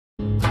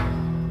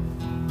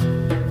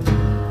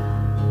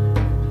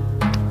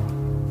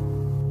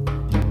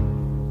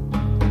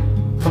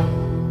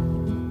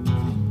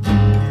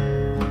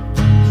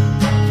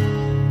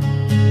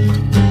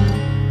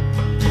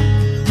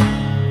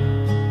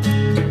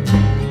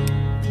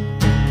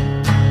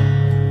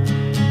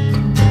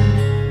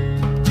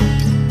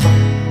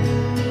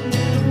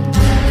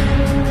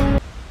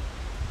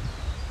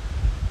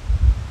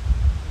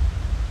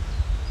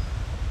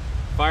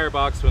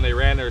Firebox when they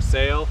ran their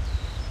sale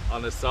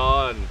on the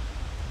saw and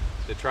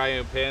the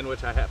triune pin,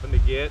 which I happened to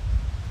get.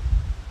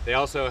 They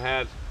also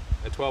had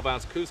a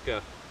 12-ounce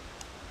Kuksa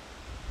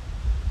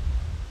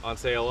on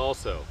sale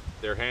also.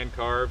 They're hand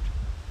carved,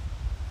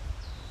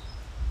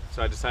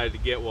 so I decided to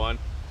get one.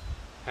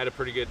 Had a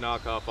pretty good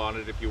knockoff on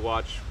it. If you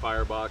watch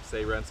Firebox,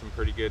 they run some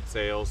pretty good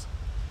sales.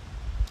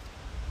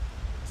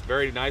 It's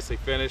very nicely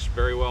finished,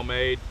 very well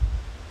made.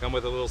 Come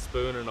with a little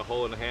spoon and a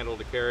hole in the handle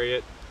to carry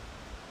it.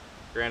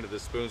 Granted, the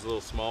spoon's a little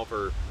small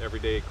for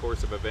everyday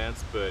course of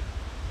events, but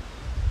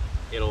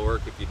it'll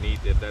work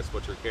if that's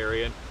what you're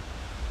carrying.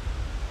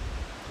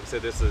 Like I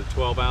said, this is a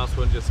 12-ounce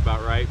one, just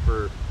about right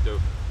for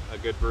a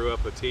good brew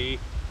up of tea.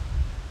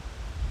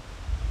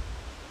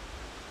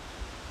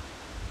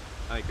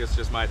 I think this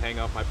just might hang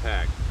off my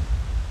pack.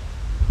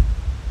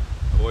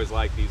 I've always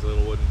liked these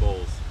little wooden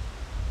bowls,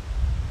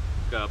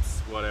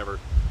 cups, whatever.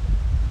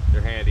 They're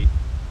handy.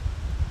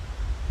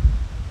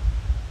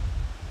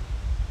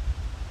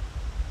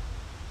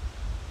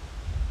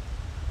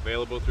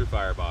 Available through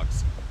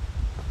Firebox.